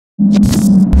What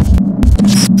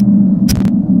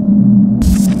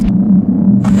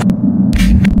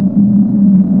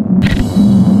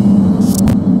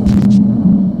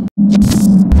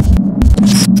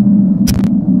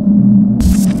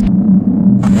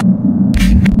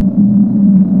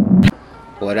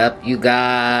up, you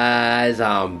guys?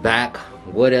 I'm back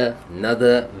with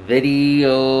another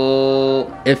video.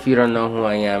 If you don't know who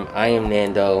I am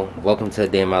Nando. Welcome to a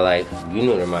day in my life. If you're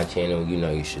new to my channel, you know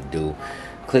you should do.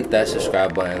 Click that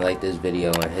subscribe button, like this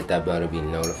video, and hit that bell to be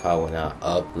notified when I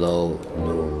upload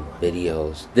new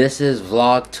videos. This is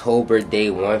vlogtober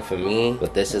day 1 for me,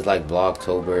 but this is like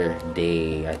vlogtober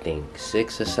day, I think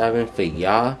 6 or 7 for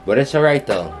y'all. But it's alright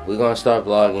though. We're gonna start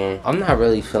vlogging. I'm not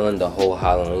really feeling the whole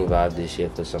Halloween vibe this year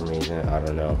for some reason. I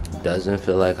don't know. Doesn't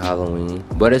feel like Halloween,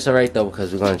 but it's alright though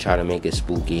because we're gonna try to make it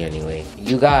spooky anyway.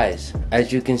 You guys,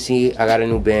 as you can see, I got a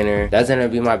new banner. That's gonna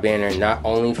be my banner not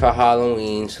only for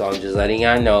Halloween, so I'm just letting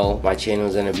y'all know my channel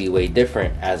is gonna be way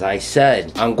different. As I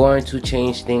said, I'm going to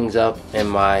change things up in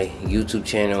my YouTube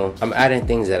channel. I'm adding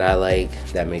things that I like,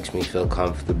 that makes me feel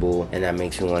comfortable, and that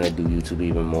makes me want to do YouTube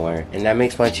even more, and that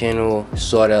makes my channel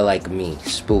sort of like me,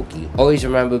 spooky. Always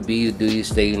remember, be you, do you,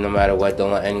 stay you, no matter what.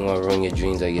 Don't let anyone ruin your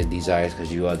dreams or your desires,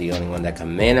 because you are the only one that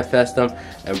can manifest them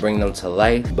and bring them to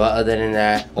life. But other than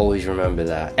that, always remember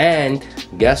that. And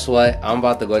guess what, I'm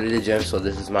about to go to the gym, so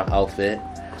this is my outfit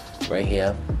right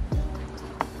here.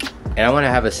 And I want to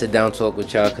have a sit down talk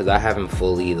with y'all because I haven't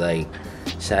fully like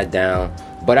sat down.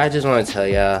 But I just want to tell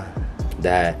y'all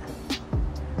that,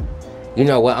 you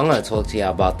know what, I'm going to talk to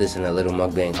y'all about this in a little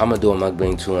mukbang. I'm going to do a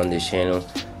mukbang too on this channel.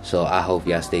 So I hope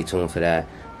y'all stay tuned for that,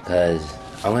 because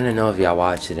I want to know if y'all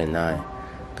watch it or not.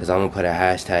 Because I'm going to put a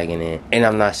hashtag in it. And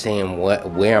I'm not saying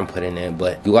where I'm putting it,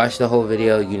 but you watch the whole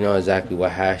video, you know exactly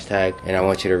what hashtag. And I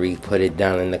want you to put it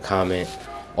down in the comment.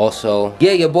 Also,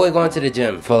 yeah, your boy going to the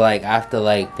gym for like after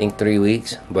like I think 3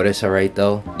 weeks, but it's alright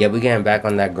though. Yeah, we getting back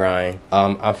on that grind.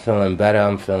 I'm feeling better,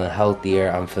 I'm feeling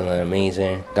healthier, I'm feeling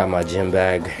amazing. Got my gym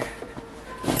bag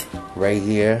right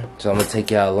here, so I'm gonna take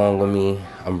y'all along with me.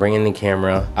 I'm bringing the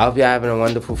camera. I hope y'all having a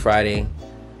wonderful Friday.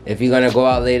 If you're gonna go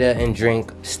out later and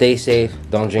drink, stay safe.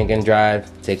 Don't drink and drive.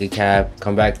 Take a cab.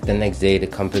 Come back the next day to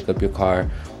come pick up your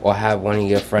car, or have one of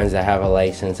your friends that have a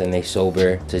license and they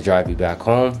sober to drive you back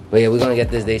home. But yeah, we're gonna get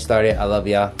this day started. I love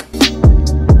y'all.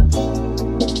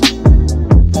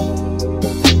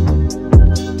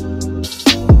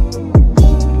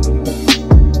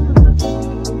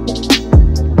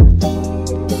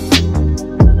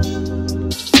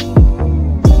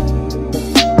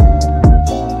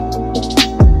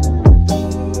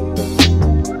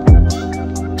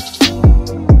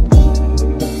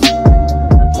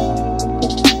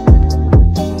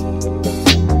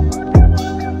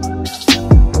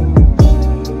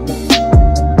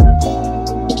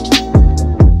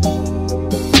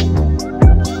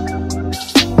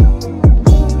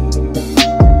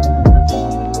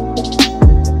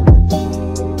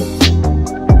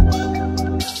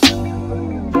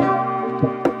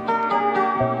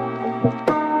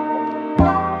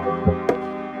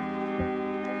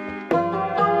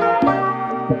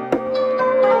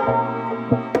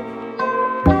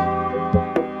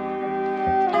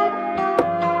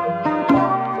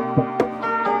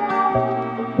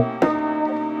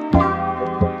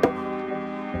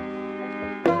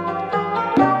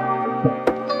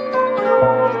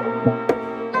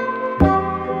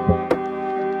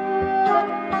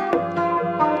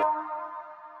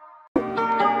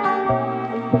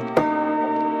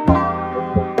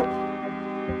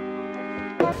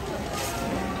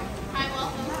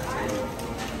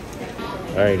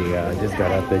 Alrighty, I just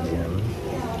got out the gym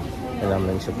and I'm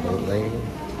in Chipotle.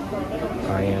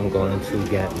 I am going to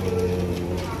get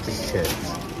me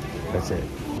chips. That's it.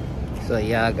 So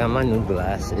yeah, I got my new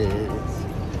glasses.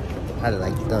 I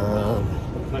like them.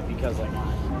 Might be because like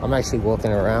I'm actually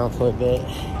walking around for a bit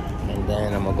and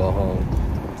then I'm gonna go home.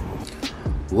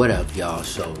 What up, y'all?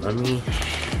 So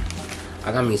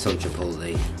I got me some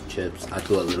Chipotle chips. I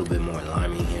threw a little bit more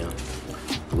lime in here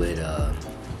with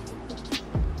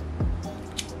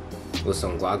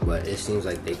some guac, but it seems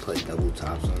like they put double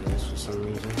tops on this for some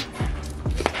reason.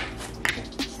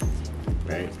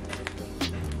 Right?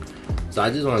 So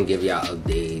I just want to give y'all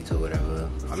updates or whatever.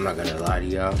 I'm not gonna lie to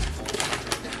y'all.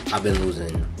 I've been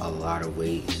losing a lot of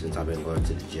weight since I've been going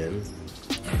to the gym.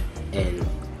 And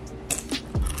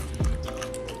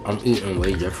I'm eating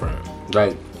way different.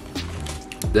 Like,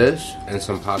 this and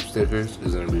some pop stickers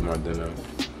is gonna be my dinner.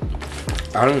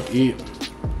 I don't eat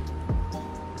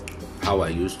how I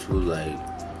used to, like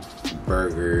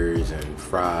burgers and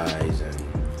fries, and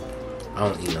I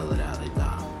don't eat none of that like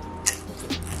that.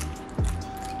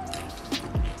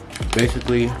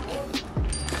 basically,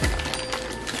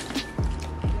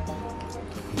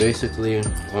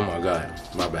 oh my god,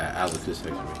 my bad, Alex is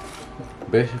texting me.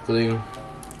 Basically,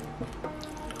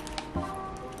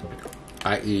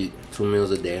 I eat 2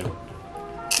 meals a day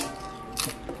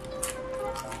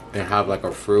and have like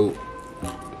a fruit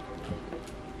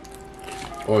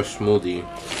or smoothie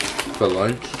for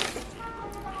lunch.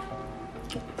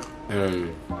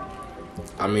 And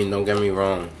I mean, don't get me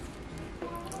wrong,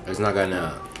 it's not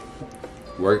gonna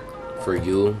work for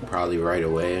you probably right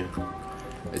away.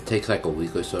 It takes like a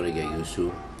week or so to get used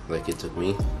to, like it took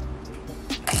me.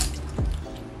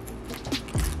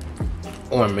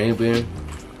 Or maybe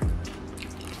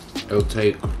it'll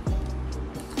take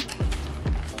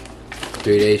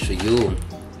 3 days for you,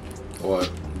 or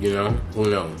you know, who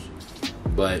knows.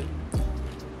 But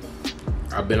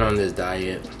I've been on this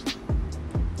diet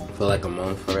for like a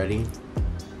month already,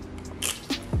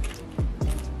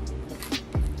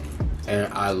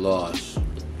 and I lost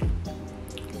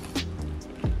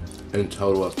in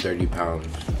total of 30 pounds.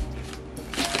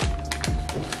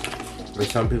 And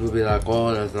some people be like,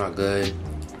 oh, that's not good,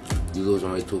 you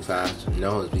losing weight too fast.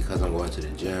 No, it's because I'm going to the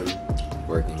gym,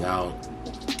 working out,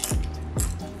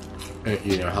 and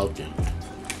eating healthy.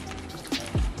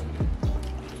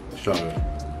 So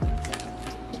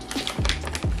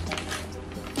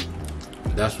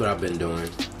that's what I've been doing.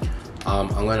 I'm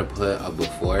gonna put a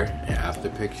before and after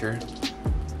picture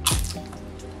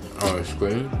on the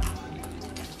screen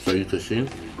so you can see.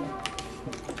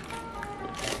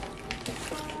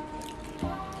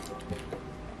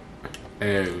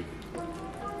 And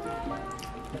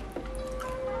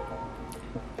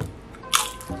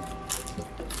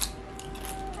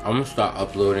I'm gonna start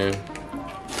uploading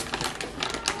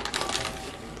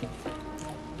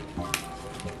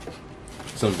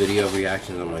some video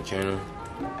reactions on my channel.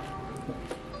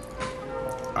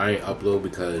 I ain't upload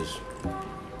because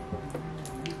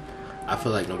I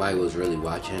feel like nobody was really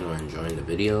watching or enjoying the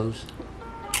videos.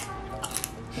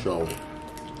 So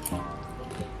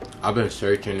I've been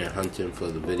searching and hunting for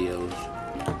the videos.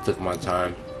 Took my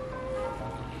time,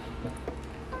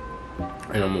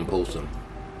 and I'm gonna post them.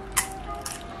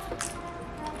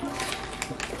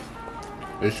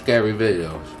 They're scary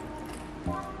videos.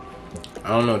 I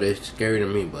don't know, they're scary to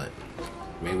me, but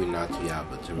maybe not to y'all,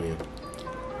 but to me,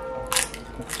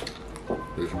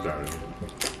 they're scary.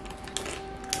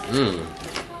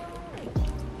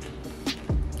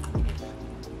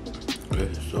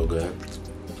 This is so good.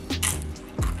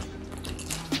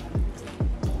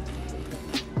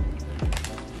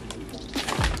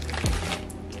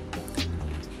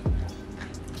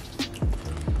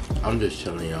 I'm just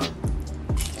chilling, y'all.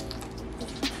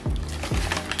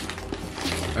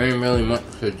 Ain't really much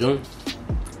to do,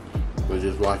 but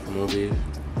just watch movies,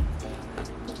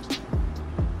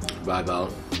 vibe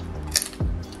out.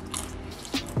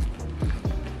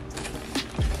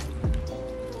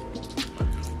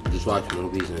 Just watch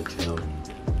movies and chill,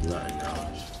 nothing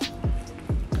else.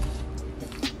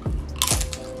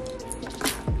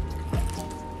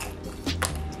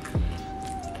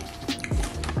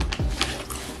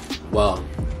 Well,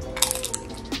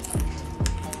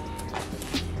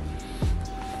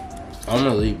 I'm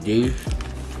gonna leave these.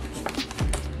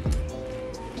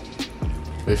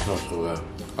 This smells so good.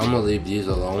 I'm gonna leave these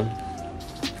alone,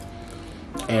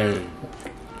 and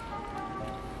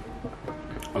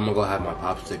I'm gonna go have my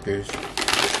pop stickers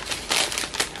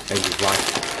and just watch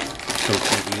some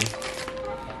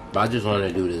TV. But I just want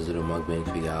to do this little mukbang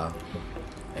for y'all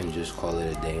and just call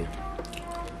it a day.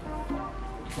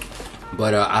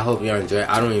 But I hope y'all enjoy.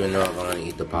 I don't even know if I'm gonna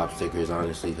eat the pop stickers,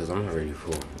 honestly, because I'm already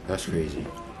full. That's crazy.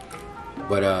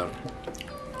 But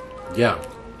yeah,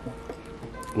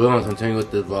 we're gonna continue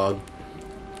with this vlog.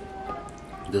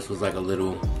 This was like a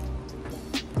little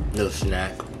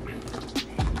snack,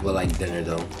 but like dinner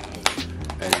though.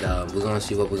 And we're gonna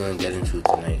see what we're gonna get into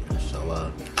tonight.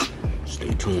 So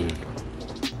stay tuned.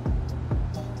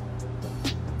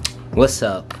 What's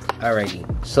up? Alrighty,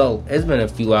 so it's been a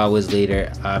few hours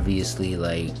later. Obviously,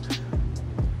 like,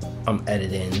 I'm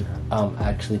editing. I'm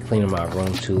actually cleaning my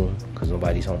room too, because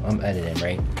nobody's home. I'm editing,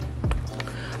 right?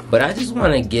 But I just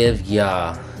want to give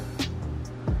y'all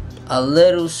a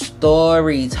little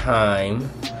story time,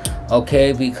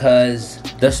 okay? Because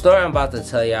the story I'm about to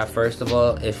tell y'all, first of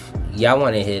all, if y'all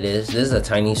want to hear this is a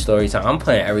tiny story time. I'm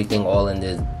putting everything all in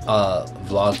this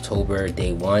vlogtober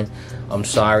day 1. I'm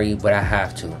sorry, but I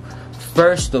have to.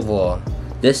 First of all,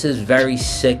 this is very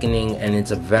sickening, and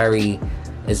it's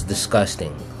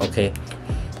disgusting, okay?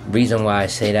 Reason why I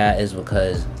say that is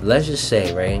because, let's just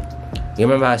say, right, you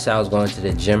remember I said I was going to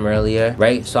the gym earlier,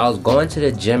 right? So I was going to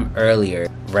the gym earlier,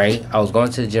 right? I was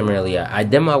going to the gym earlier. I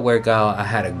did my workout. I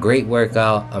had a great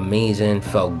workout, amazing,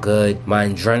 felt good. My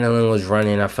adrenaline was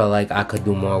running. I felt like I could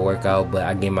do more workout, but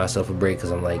I gave myself a break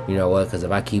because I'm like, you know what? Because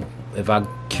if I keep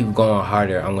going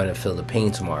harder, I'm gonna feel the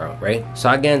pain tomorrow, right? So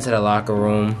I get into the locker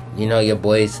room, you know, your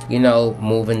boys, you know,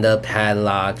 moving the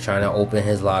padlock, trying to open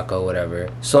his locker or whatever.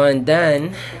 So, and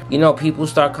then, you know, people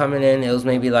start coming in. It was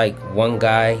maybe like one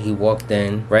guy, he walked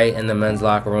in, right, in the men's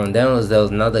locker room. Then there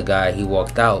was another guy, he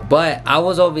walked out. But I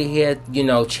was over here, you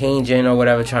know, changing or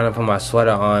whatever, trying to put my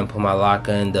sweater on, put my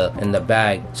locker in the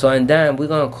bag. So, and then we're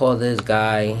gonna call this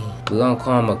guy, we're gonna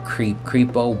call him a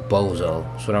creepo bozo.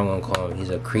 That's what I'm gonna call him. He's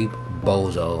a creep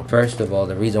bozo. First of all,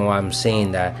 the reason why I'm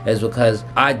saying that is because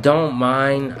I don't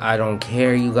mind, I don't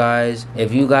care, you guys.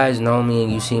 If you guys know me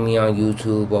and you see me on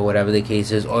YouTube or whatever the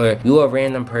case is, or you a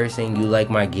random person, you like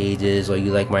my gauges or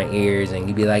you like my ears, and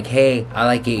you be like, hey, I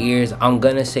like your ears, I'm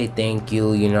gonna say thank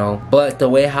you, you know. But the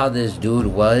way how this dude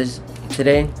was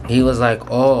today, he was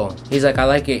like, oh, he's like, I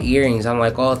like your earrings. I'm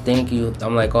like, oh, thank you.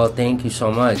 I'm like, oh, thank you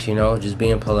so much, you know, just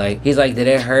being polite. He's like, did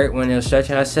it hurt when it was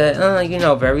stretching? I said, you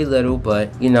know, very little, but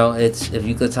you know, it's, if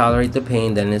you could tolerate the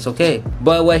pain, then it's okay.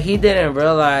 But what he didn't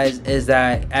realize is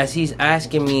that as he's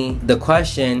asking me the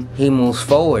question, he moves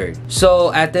forward.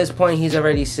 So at this point, he's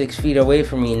already 6 feet away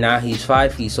from me. Now he's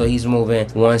 5 feet, so he's moving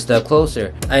one step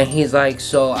closer. And he's like,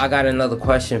 so I got another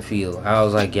question for you. I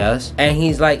was like, yes. And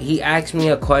he's like, he asked me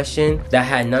a question that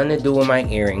had nothing to do with my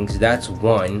earrings. That's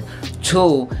one.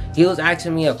 Two, he was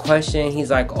asking me a question. He's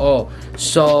like, oh,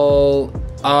 so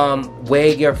where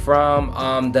you're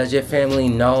from, does your family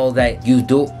know that you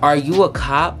do? Are you a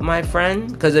cop, my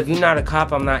friend? Because if you're not a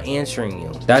cop, I'm not answering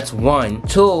you. That's one.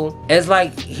 Two, it's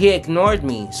like he ignored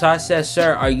me. So I said,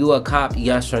 sir, are you a cop?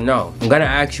 Yes or no? I'm gonna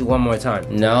ask you one more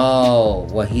time. No.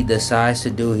 What he decides to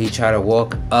do, he tried to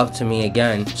walk up to me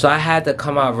again. So I had to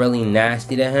come out really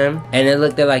nasty to him, and it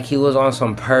looked like he was on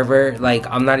some pervert. Like,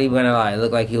 I'm not even gonna lie, it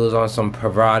looked like he was on some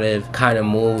pervertive kind of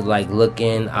move, like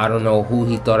looking, I don't know who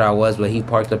he thought I was, but he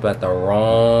parked up at the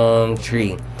wrong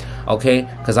tree. Okay,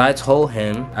 because I told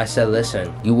him, I said,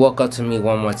 listen, you walk up to me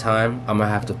one more time, I'm gonna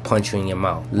have to punch you in your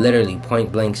mouth. Literally,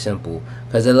 point blank simple.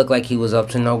 Because it looked like he was up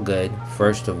to no good,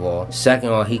 first of all. Second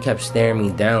of all, he kept staring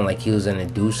me down like he was gonna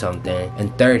do something.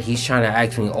 And third, he's trying to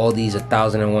ask me all these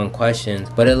 1,001 questions,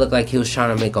 but it looked like he was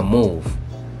trying to make a move.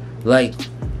 Like,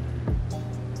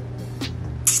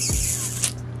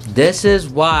 this is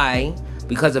why,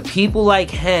 because of people like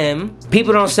him,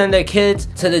 people don't send their kids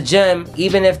to the gym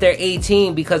even if they're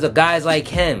 18 because of guys like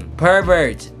him.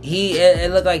 Perverts.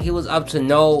 It looked like he was up to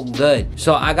no good.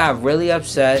 So I got really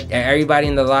upset, and everybody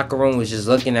in the locker room was just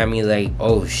looking at me like,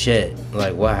 oh shit,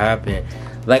 like what happened?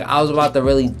 Like I was about to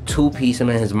really two-piece him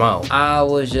in his mouth. I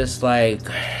was just like,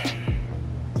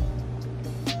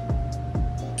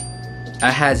 I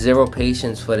had zero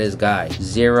patience for this guy.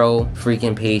 Zero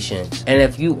freaking patience. And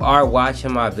if you are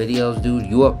watching my videos, dude,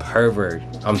 you a pervert.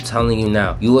 I'm telling you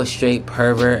now. You a straight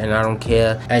pervert, and I don't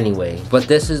care anyway. But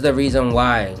this is the reason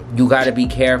why you gotta be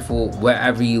careful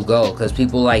wherever you go. Because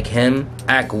people like him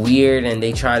act weird, and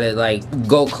they try to like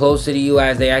go closer to you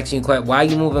as they ask you, why are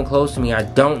you moving close to me? I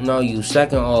don't know you.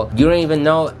 Second of all, you don't even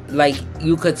know, like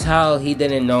you could tell he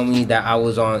didn't know me that I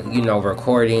was on, you know,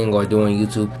 recording or doing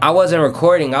YouTube. I wasn't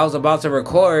recording. I was about to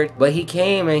record, but he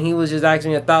came and he was just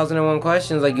asking me 1,001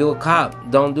 questions like, you a cop.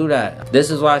 Don't do that.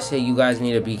 This is why I say you guys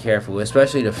need to be careful,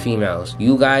 especially the females.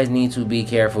 You guys need to be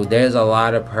careful. There's a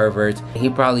lot of perverts. He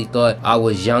probably thought I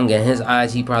was young. In his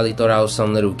eyes, he probably thought I was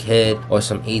some little kid or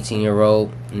some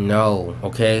 18-year-old. No,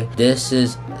 okay? This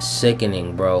is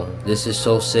sickening, bro. This is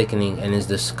so sickening, and it's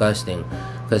disgusting.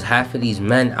 Because half of these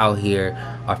men out here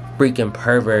are freaking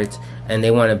perverts, and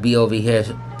they want to be over here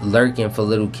lurking for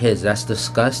little kids. That's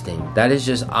disgusting. That is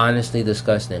just honestly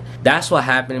disgusting. That's what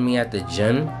happened to me at the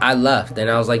gym. I left, and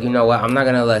I was like, you know what? I'm not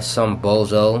gonna let some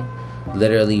bozo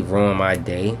literally ruin my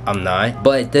day. I'm not.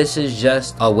 But this is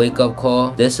just a wake-up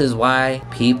call. This is why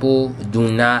people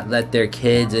do not let their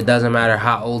kids, it doesn't matter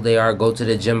how old they are, go to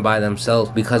the gym by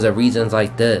themselves because of reasons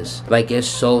like this. Like, it's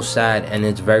so sad, and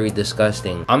it's very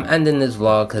disgusting. I'm ending this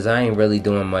vlog because I ain't really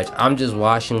doing much. I'm just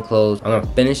washing clothes. I'm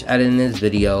gonna finish editing this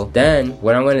video. Then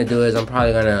what I'm gonna do is I'm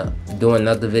probably gonna do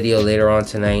another video later on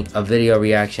tonight, a video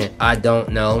reaction. I don't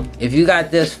know. If you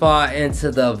got this far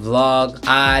into the vlog,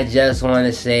 I just want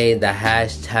to say the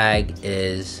hashtag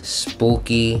is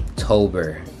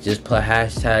Spookytober. Just put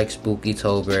hashtag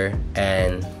Spookytober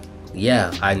and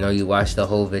yeah, I know you watched the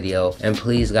whole video. And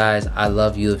please guys, I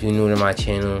love you. If you're new to my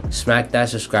channel, smack that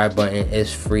subscribe button.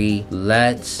 It's free.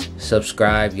 Let's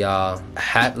subscribe, y'all.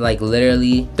 Like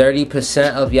literally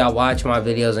 30% of y'all watch my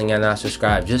videos and y'all not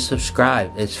subscribed. Just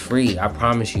subscribe. It's free. I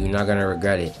promise you, you're not gonna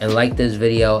regret it. And like this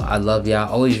video. I love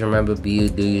y'all. Always remember, be you,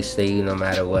 do you, stay you, no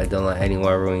matter what. Don't let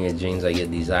anyone ruin your dreams or your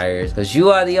desires, because you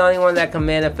are the only one that can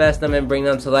manifest them and bring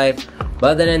them to life.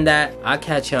 But other than that, I'll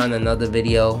catch you on another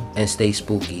video, and stay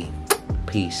spooky.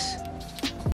 Peace.